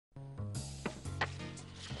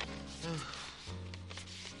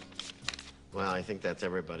Well, I think that's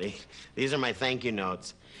everybody. These are my thank you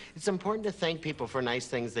notes. It's important to thank people for nice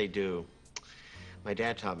things they do. My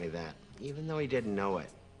dad taught me that, even though he didn't know it.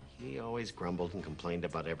 He always grumbled and complained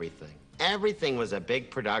about everything. Everything was a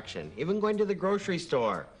big production, even going to the grocery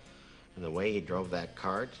store. And the way he drove that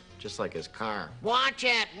cart, just like his car. Watch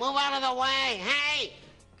it! Move out of the way! Hey!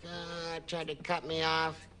 God, tried to cut me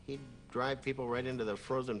off. He'd drive people right into the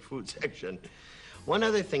frozen food section. One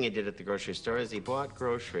other thing he did at the grocery store is he bought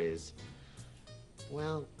groceries.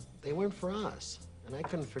 Well, they weren't for us, and I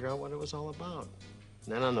couldn't figure out what it was all about.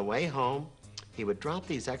 And then on the way home, he would drop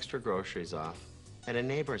these extra groceries off at a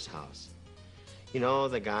neighbor's house. You know,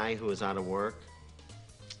 the guy who was out of work?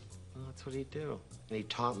 Well, that's what he'd do. And he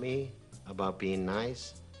taught me about being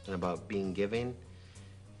nice and about being giving,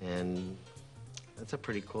 and that's a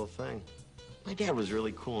pretty cool thing. My dad was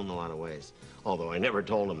really cool in a lot of ways, although I never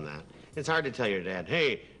told him that. It's hard to tell your dad,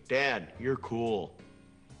 hey, Dad, you're cool.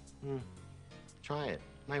 Try it.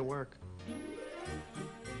 Might work.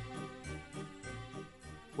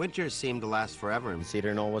 Winters seemed to last forever in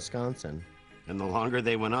Cedar Knoll, Wisconsin. And the longer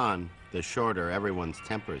they went on, the shorter everyone's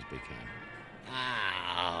tempers became.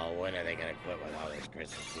 Oh, when are they gonna quit with all this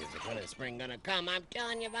Christmas music? When is spring gonna come? I'm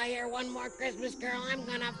telling you, if I hear one more Christmas carol, I'm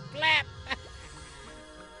gonna flip.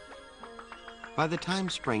 By the time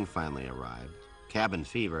spring finally arrived, cabin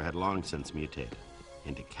fever had long since mutated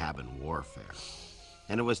into cabin warfare.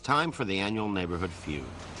 And it was time for the annual neighborhood feud.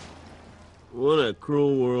 What a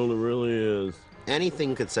cruel world it really is.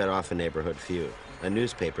 Anything could set off a neighborhood feud. A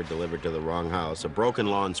newspaper delivered to the wrong house, a broken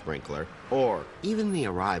lawn sprinkler, or even the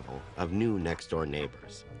arrival of new next-door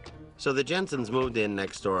neighbors. So the Jensens moved in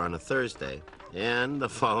next door on a Thursday, and the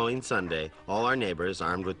following Sunday, all our neighbors,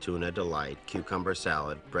 armed with tuna delight, cucumber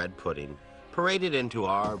salad, bread pudding, paraded into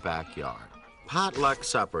our backyard. Potluck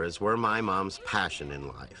suppers were my mom's passion in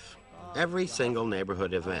life. Every single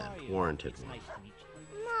neighborhood event warranted one.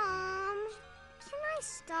 Mom, can I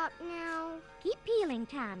stop now? Keep peeling,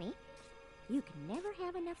 Tommy. You can never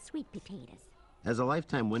have enough sweet potatoes. As a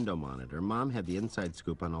lifetime window monitor, Mom had the inside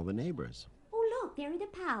scoop on all the neighbors. Oh, look, there are the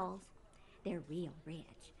Powells. They're real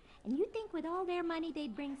rich. And you'd think with all their money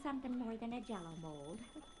they'd bring something more than a Jell-O mold.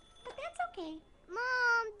 But that's okay.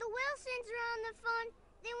 Mom, the Wilsons are on the phone.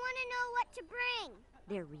 They want to know what to bring.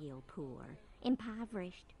 They're real poor,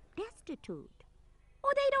 impoverished, destitute.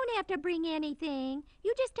 Oh, they don't have to bring anything.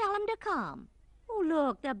 You just tell them to come. Oh,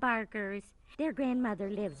 look, the Barkers. Their grandmother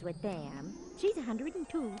lives with them. She's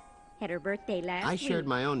 102. Had her birthday last week. I shared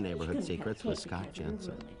my own neighborhood secrets with Scott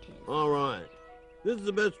Jensen. All right. This is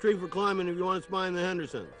the best tree for climbing if you want to spy in the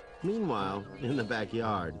Hendersons. Meanwhile, in the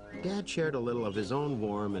backyard, Dad shared a little of his own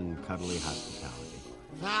warm and cuddly hospitality.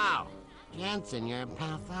 So, Jensen, you're a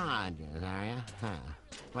pathologist, are you? Huh.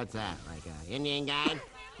 What's that, like an Indian guide?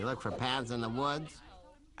 You look for paths in the woods?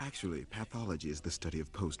 Actually, pathology is the study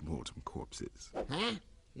of post-mortem corpses. Huh?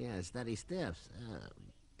 Yeah, study stiffs.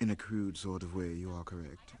 In a crude sort of way, you are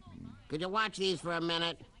correct. Could you watch these for a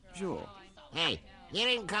minute? Sure. Hey, you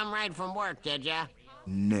didn't come right from work, did ya?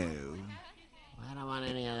 No. Well, I don't want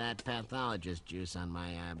any of that pathologist juice on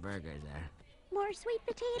my burgers there. More sweet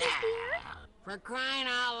potatoes, dear? For crying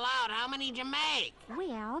out loud, how many'd you make?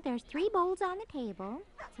 Well, there's 3 bowls on the table,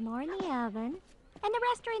 some more in the oven, and the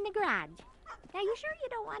rest are in the garage. Now, you sure you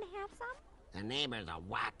don't want to have some? The neighbor's a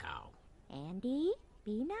wacko. Andy,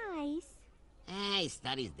 be nice. Hey,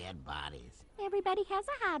 studies dead bodies. Everybody has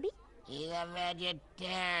a hobby. He's a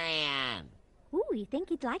vegetarian. Ooh, you think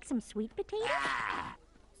he'd like some sweet potatoes? Ah.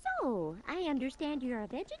 So, I understand you're a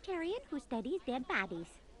vegetarian who studies dead bodies.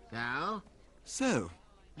 So? So,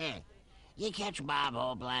 Hey, you catch Bob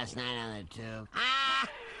Hope last night on the tube? Ah!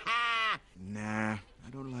 Ha! nah, I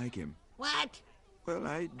don't like him. What? Well,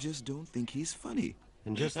 I just don't think he's funny.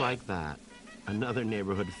 And just like that, another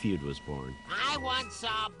neighborhood feud was born. I once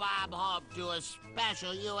saw Bob Hope do a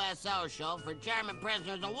special USO show for German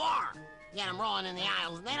prisoners of war. Get them rolling in the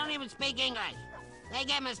aisles, and they don't even speak English. They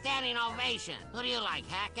give him a standing ovation. Who do you like,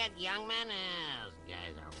 Hackett, Youngman? Those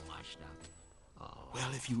guys are washed up. Oh. Well,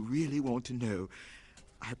 if you really want to know,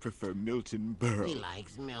 I prefer Milton Berle. He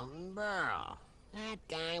likes Milton Berle. That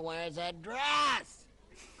guy wears a dress.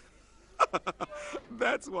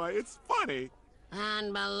 That's why it's funny.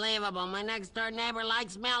 Unbelievable. My next-door neighbor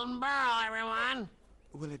likes Milton Berle, everyone.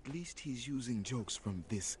 Well, at least he's using jokes from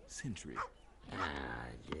this century.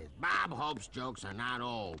 Geez. Bob Hope's jokes are not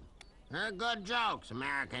old. They're good jokes,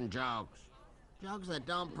 American jokes. Jokes that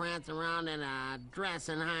don't prance around in a dress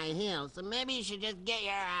and high heels. So maybe you should just get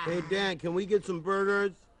your... Hey, Dad, can we get some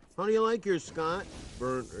burgers? How do you like yours, Scott?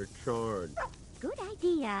 Burnt or charred? Good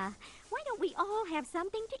idea. Why don't we all have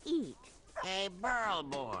something to eat? Hey, Burl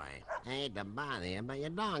boy. I hate to bother you, but your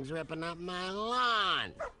dog's ripping up my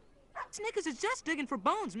lawn. Snickers is just digging for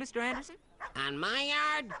bones, Mr. Anderson. On my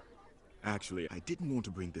yard? Actually, I didn't want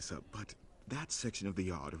to bring this up, but that section of the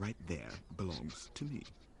yard right there belongs to me.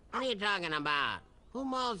 What are you talking about? Who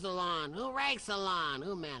mows the lawn? Who rakes the lawn?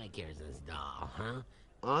 Who manicures this doll, huh?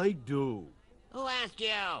 I do. Who asked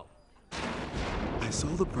you? I saw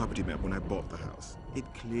the property map when I bought the house. It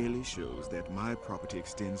clearly shows that my property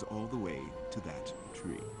extends all the way to that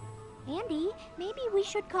tree. Andy, maybe we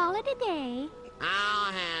should call it a day.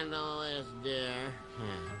 I'll handle this, dear.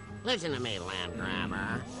 Listen to me, land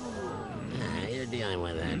grabber. You're dealing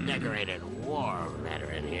with a decorated war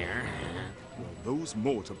veteran here. Those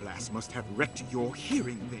mortar blasts must have wrecked your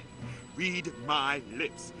hearing then. Read my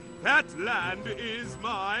lips. That land is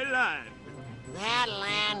my land. That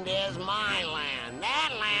land is my land.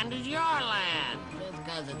 That land is your land. Just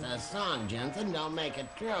because it's a song, Jensen, don't make it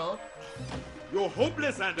true. You're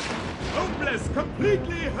hopeless, Anderson. Hopeless,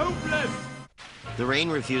 completely hopeless. The rain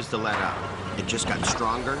refused to let up. It just got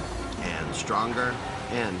stronger and stronger,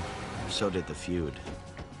 and so did the feud.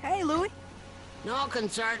 Hey, Louie. No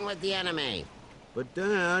concern with the enemy. But,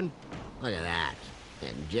 Dad, Look at that.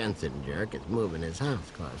 That Jensen jerk is moving his house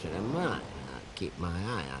closer to mine. I'll keep my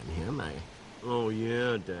eye on him. oh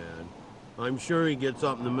yeah, Dad. I'm sure he gets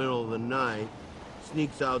up in the middle of the night,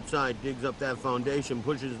 sneaks outside, digs up that foundation,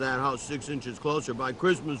 pushes that house 6 inches closer. By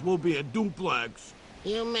Christmas, we'll be a duplex.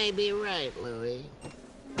 You may be right, Louie.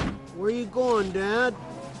 Where you going, Dad?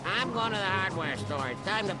 I'm going to the hardware store. It's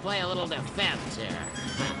time to play a little defense here.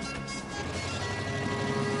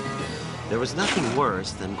 There was nothing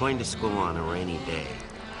worse than going to school on a rainy day.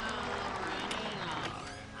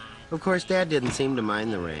 Of course, Dad didn't seem to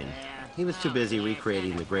mind the rain. He was too busy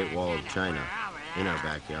recreating the Great Wall of China in our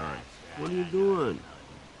backyard. What are you doing?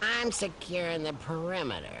 I'm securing the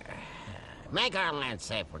perimeter. Make our land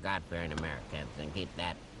safe for God-fearing Americans and keep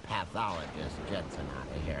that pathologist Jensen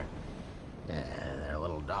out of here. Their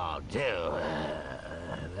little dog, too.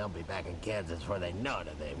 They'll be back in Kansas before they know it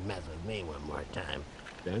if they mess with me one more time.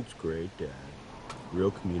 That's great, Dad.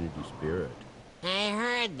 Real community spirit. I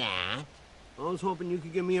heard that. I was hoping you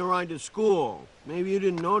could give me a ride to school. Maybe you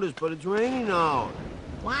didn't notice, but it's raining out.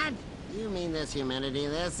 What? You mean this humidity?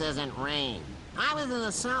 This isn't rain. I was in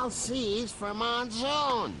the South Seas for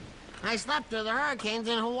monsoon. I slept through the hurricanes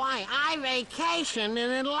in Hawaii. I vacationed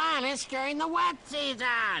in Atlantis during the wet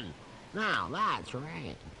season. Now, that's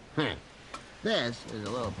rain. This is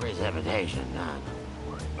a little precipitation.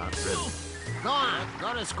 Don't worry about drizzle. Go on,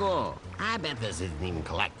 go to school. I bet this isn't even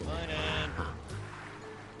collected.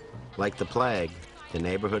 Like the plague, the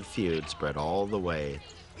neighborhood feud spread all the way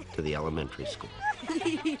to the elementary school.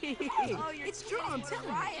 It's true, I'm telling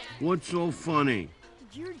you. What's so funny?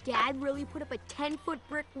 Did your dad really put up a 10-foot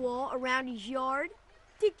brick wall around his yard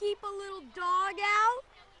to keep a little dog out?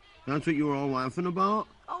 That's what you were all laughing about?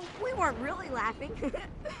 Oh, we weren't really laughing.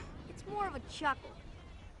 It's more of a chuckle.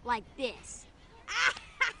 Like this.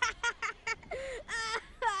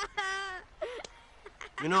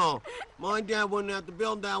 You know, my dad wouldn't have to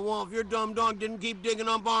build that wall if your dumb dog didn't keep digging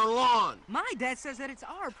up our lawn. My dad says that it's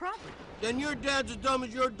our property. Then your dad's as dumb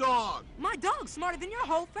as your dog. My dog's smarter than your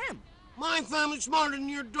whole family. My family's smarter than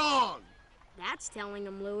your dog. That's telling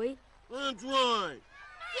him, Louie. That's right.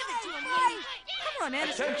 Give it to him, Louie. Come on,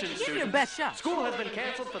 Anderson. Attention, Give it your students. best shot. School has been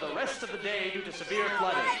canceled for the rest of the day due to severe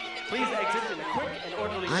flooding. Please exit in a quick and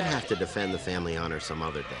orderly I'd have to defend the family honor some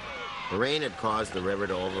other day. The rain had caused the river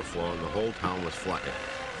to overflow and the whole town was flooded.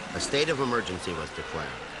 A state of emergency was declared,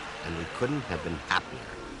 and we couldn't have been happier.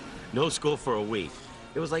 No school for a week.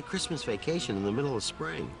 It was like Christmas vacation in the middle of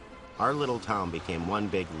spring. Our little town became one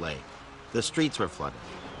big lake. The streets were flooded.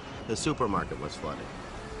 The supermarket was flooded.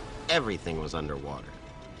 Everything was underwater.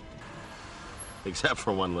 Except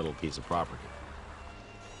for one little piece of property.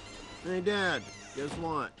 Hey, Dad, guess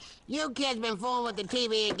what? You kids been fooling with the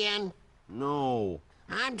TV again? No.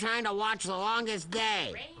 I'm trying to watch The Longest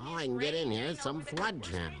Day. All I can get in here is some flood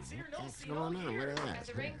channel. What's going on? What is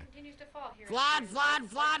this? Flood, flood,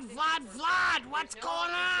 flood, flood, flood! What's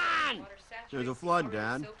going on? There's a flood,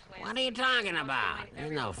 Dad. What are you talking about?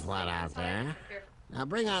 There's no flood out there. Now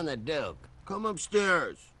bring on the Duke. Come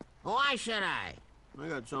upstairs. Why should I? I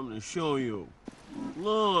got something to show you.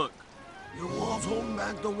 Look. Your wall's holding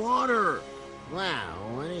back the water. Well,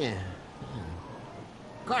 what do you...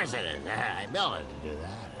 Of course it is. I built it to do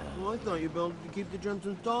that. Well, I thought you built it to keep the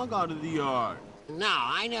Jensen's dog out of the yard. No,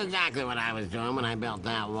 I knew exactly what I was doing when I built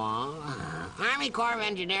that wall. Army Corps of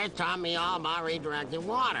Engineers taught me all about redirecting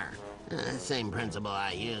water. Same principle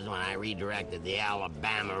I used when I redirected the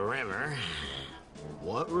Alabama River.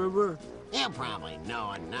 What river? You probably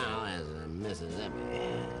know it now as the Mississippi.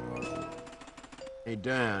 Hey,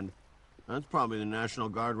 Dad, that's probably the National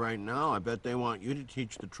Guard right now. I bet they want you to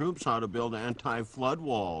teach the troops how to build anti-flood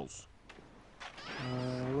walls.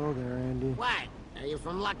 Hello there, Andy. What? Are you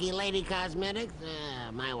from Lucky Lady Cosmetics?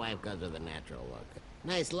 My wife goes with a natural look.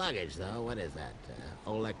 Nice luggage, though. What is that?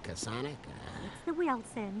 Oleg Kasonic? It's the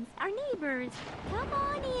Wilsons, our neighbors. Come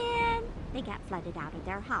on in. They got flooded out of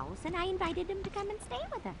their house, and I invited them to come and stay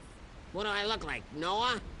with us. What do I look like,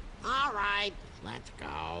 Noah? All right, let's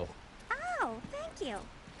go. Oh, thank you.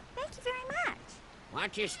 Thank you very much.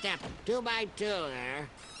 Watch your step. 2 by 2 there.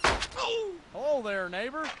 Hello there,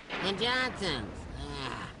 neighbor. The Johnsons.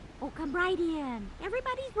 Oh, come right in.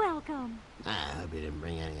 Everybody's welcome. I hope you didn't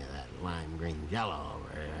bring any of that lime green jello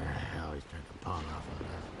over here. I always turn the pawn off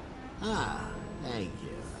on us. Thank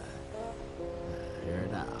you. Here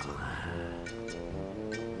it is.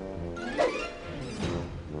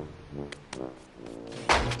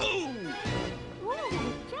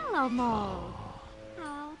 Ooh, Jello mold.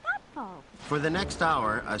 How thoughtful. For the next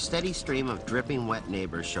hour, a steady stream of dripping wet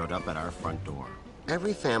neighbors showed up at our front door.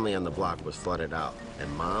 Every family on the block was flooded out, and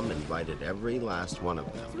Mom invited every last one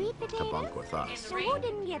of them Sweet to potatoes? bunk with us. Now, who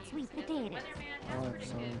didn't get sweet potatoes? I'll have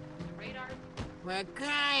some. We're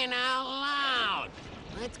crying out loud.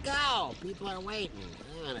 Let's go. People are waiting.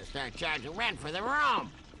 I'm gonna start charging rent for the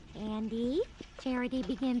room. Andy, charity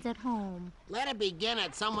begins at home. Let it begin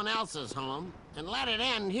at someone else's home, and let it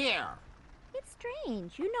end here. It's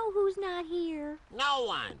strange. You know who's not here? No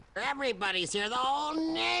one. Everybody's here. The whole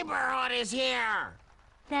neighborhood is here.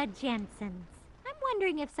 The Jensens. I'm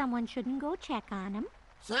wondering if someone shouldn't go check on them.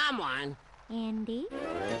 Someone? Andy?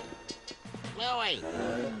 Louie.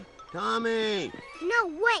 Tommy! No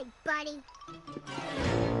way, buddy.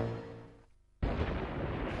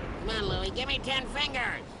 Come on, Louie. Give me 10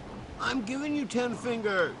 fingers. I'm giving you 10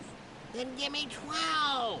 fingers. Then give me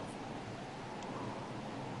 12.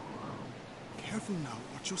 Careful now.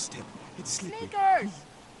 Watch your step. It's slippery. Sneakers!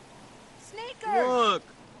 Sneakers! Look!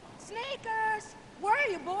 Sneakers! Where are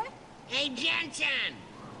you, boy? Hey, Jensen.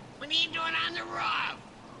 What are you doing on the roof?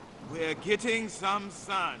 We're getting some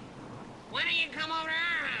sun. Why don't you come over to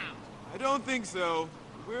our house? I don't think so.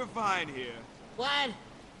 We're fine here. What?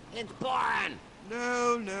 It's boring.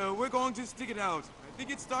 No, we're going to stick it out. I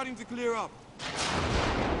think it's starting to clear up.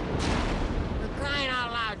 For crying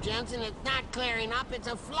out loud, Jensen, it's not clearing up, it's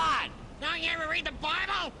a flood. Don't you ever read the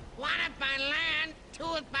Bible? 1 by land,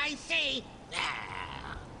 2 by sea.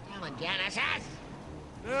 Come on, Genesis.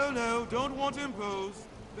 No, don't want to impose.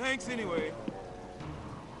 Thanks anyway.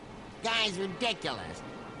 Guy's ridiculous.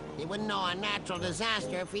 He wouldn't know a natural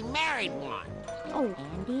disaster if he married one. Oh,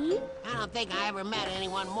 Andy? I don't think I ever met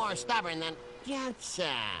anyone more stubborn than Jensen.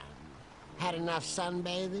 Had enough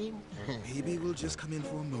sunbathing? Maybe we'll just come in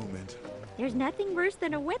for a moment. There's nothing worse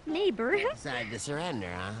than a wet neighbor. Decided to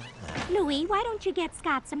surrender, huh? Louie, why don't you get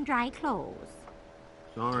Scott some dry clothes?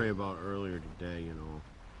 Sorry about earlier today,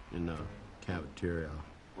 in the cafeteria.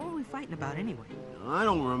 What were we fighting about anyway? I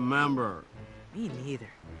don't remember. Me neither.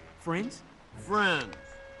 Friends? Friends.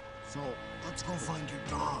 So, let's go find your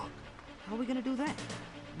dog. How are we gonna do that?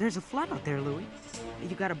 There's a flood out there, Louie.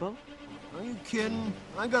 You got a boat? Are you kidding?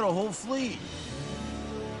 I got a whole fleet.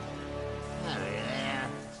 Over there.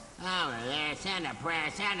 Over there. Send a prayer.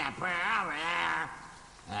 Over there.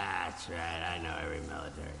 That's right. I know every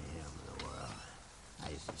military hymn in the world. I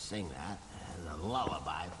used to sing that as a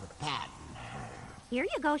lullaby for Patton. Here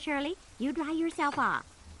you go, Shirley. You dry yourself off.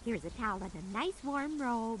 Here's a towel and a nice warm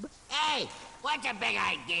robe. Hey, what's a big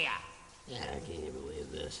idea? Yeah, I can't even believe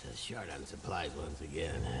this. Short on supplies once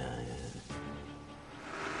again.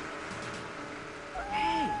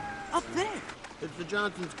 Hey, up there. It's the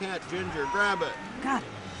Johnson's cat, Ginger. Grab it. Got it.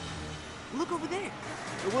 Look over there.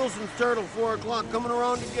 The Wilson's turtle, 4 o'clock, coming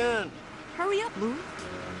around again. Hurry up, Louie.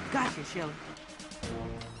 Gotcha, Shelley.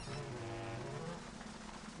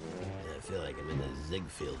 I feel like I'm in the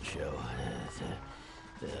Ziegfeld show.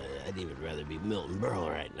 I'd even rather be Milton Berle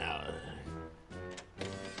right now.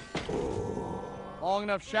 Long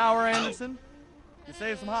enough shower, Anderson? You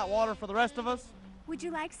save some hot water for the rest of us? Would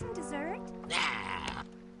you like some dessert? Ah.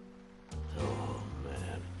 Oh,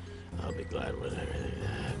 man. I'll be glad when everything's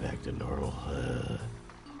back to normal.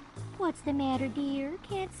 What's the matter, dear?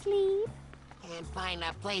 Can't sleep? Can't find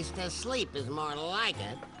a place to sleep is more like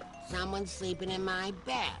it. Someone's sleeping in my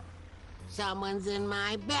bed. Someone's in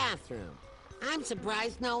my bathroom. I'm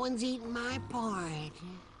surprised no one's eaten my porridge.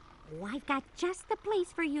 Oh, I've got just the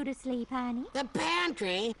place for you to sleep, honey. The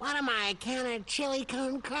pantry? What am I, a can of chili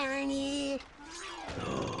con carne?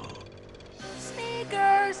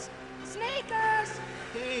 Sneakers! Sneakers!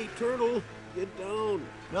 Hey, turtle, get down.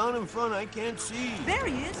 Down in front, I can't see. There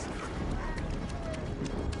he is.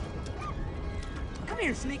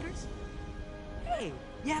 here, Sneakers. Hey,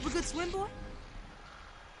 you have a good swim, boy?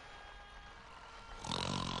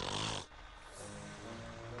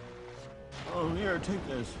 Oh, here, take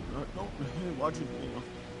this. Don't watch it.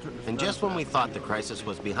 Turn this And just when we thought the crisis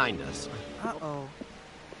was behind us, Uh-oh.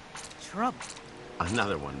 Trouble.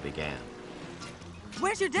 another one began.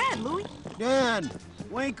 Where's your dad, Louie? Dad,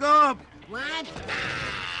 wake up! What?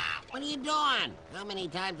 What are you doing? How many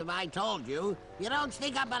times have I told you? You don't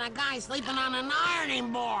sneak up on a guy sleeping on an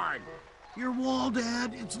ironing board. Your wall,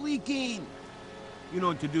 Dad, it's leaking. You know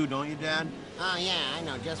what to do, don't you, Dad? Oh, yeah, I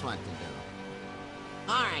know just what to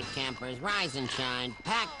do. All right, campers, rise and shine.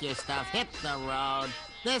 Pack your stuff, hit the road.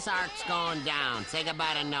 This ark's going down. Say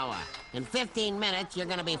goodbye to Noah. In 15 minutes, you're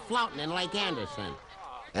gonna be floating in Lake Anderson.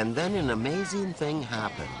 And then an amazing thing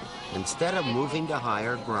happened. Instead of moving to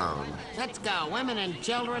higher ground, Let's go, women and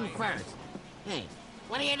children first. Hey,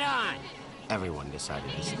 what are you doing? everyone decided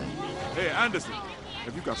to stay. Hey, Anderson,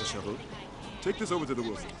 have you got a shovel? Take this over to the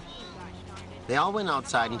Wilson. They all went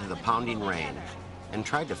outside into the pounding rain and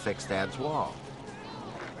tried to fix Dad's wall.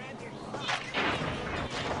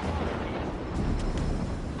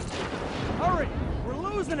 Hurry! We're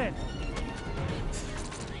losing it!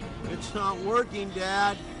 It's not working,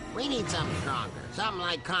 Dad. We need something stronger. Something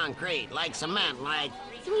like concrete, like cement, like...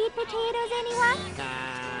 Sweet potatoes, anyone?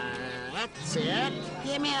 That's it.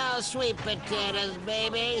 Give me those sweet potatoes,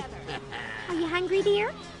 baby. Are you hungry,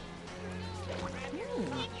 dear?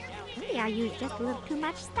 Maybe I used just a little too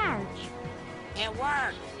much starch. It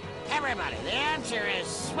worked. Everybody, the answer is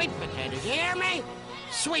sweet potatoes. You hear me?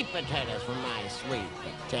 Sweet potatoes for my sweet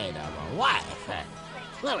potato wife.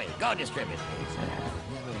 Louie, go distribute these. You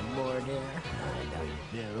have any more, dear? I know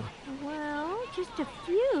you do. Well, just a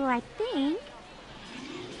few, I think.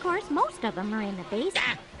 Of course, most of them are in the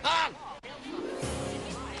basement.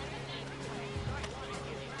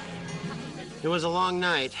 It was a long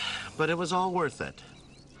night, but it was all worth it.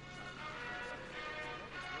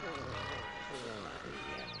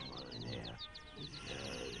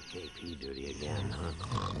 KP duty again,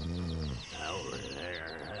 huh? Over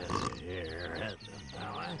there, here, hit the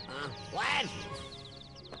power. What?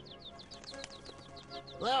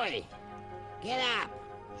 Louie, get up.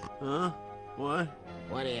 Huh? What?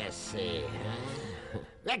 What do you see, huh?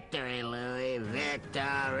 Victory, Louie,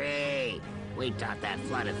 victory! We taught that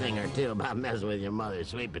flood a thing or two about messing with your mother's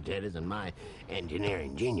sweet potatoes and my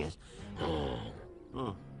engineering genius. Oh,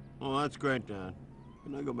 that's great, Dad.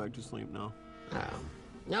 Can I go back to sleep now? Oh,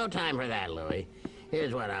 no time for that, Louie.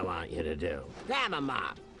 Here's what I want you to do. Grab a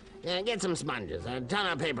mop, get some sponges, a ton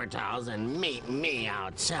of paper towels, and meet me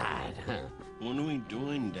outside. What are we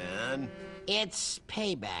doing, Dad? It's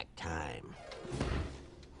payback time.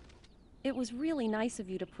 It was really nice of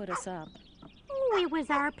you to put us up. Oh, it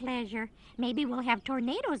was our pleasure. Maybe we'll have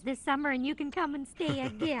tornadoes this summer and you can come and stay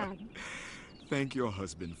again. Thank your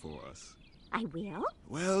husband for us. I will.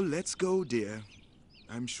 Well, let's go, dear.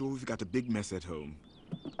 I'm sure we've got a big mess at home.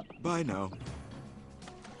 Bye now.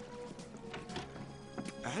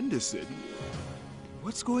 Anderson?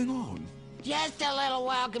 What's going on? Just a little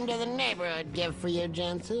welcome to the neighborhood gift for you,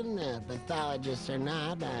 Jensen. Pathologists or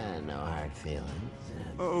not, no hard feelings.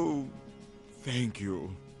 Oh, thank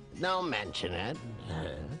you. Don't mention it.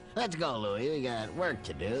 Let's go, Louie. We got work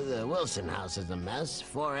to do. The Wilson house is a mess.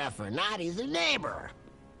 4F or not, he's a neighbor.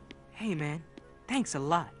 Hey, man. Thanks a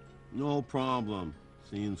lot. No problem.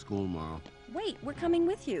 See you in school tomorrow. Wait, we're coming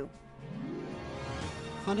with you.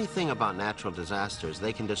 Funny thing about natural disasters,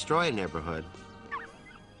 they can destroy a neighborhood,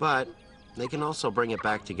 but they can also bring it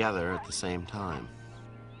back together at the same time.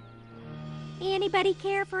 Anybody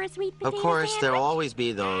care for a sweet potato Of course, sandwich? there'll always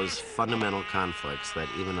be those fundamental conflicts that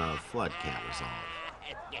even a flood can't resolve.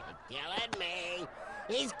 You're killing me.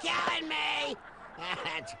 He's killing me.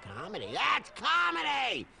 That's comedy. That's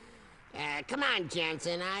comedy. Come on,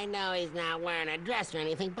 Jensen. I know he's not wearing a dress or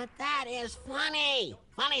anything, but that is funny.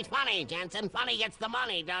 Funny's funny, Jensen. Funny gets the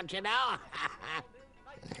money, don't you know?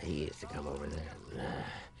 He used to come over there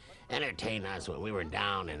and entertain us when we were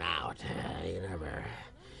down and out.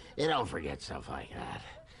 You don't forget stuff like that.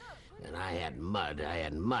 And I had mud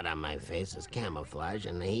on my face as camouflage,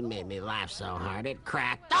 and he made me laugh so hard it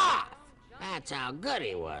cracked off. That's how good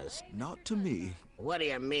he was. Not to me. What do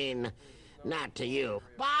you mean, not to you?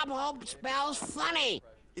 Bob Hope spells funny.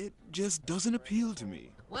 It just doesn't appeal to me.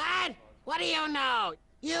 What? What do you know?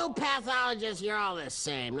 You pathologists, you're all the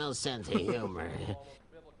same. No sense of humor.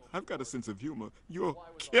 I've got a sense of humor. You're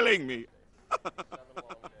killing me.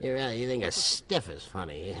 You think a stiff is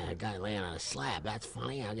funny? A guy laying on a slab, that's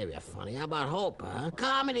funny? I'll give you funny. How about Hope, huh?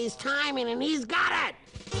 Comedy's timing, and he's got it!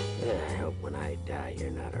 I hope when I die you're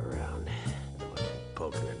not around.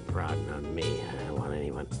 Poking and prodding on me. I don't want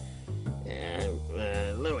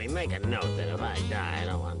make a note that if I die, I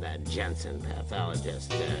don't want that Jensen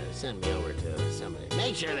pathologist to send me over to somebody.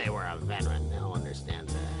 Make sure they were a veteran. They'll understand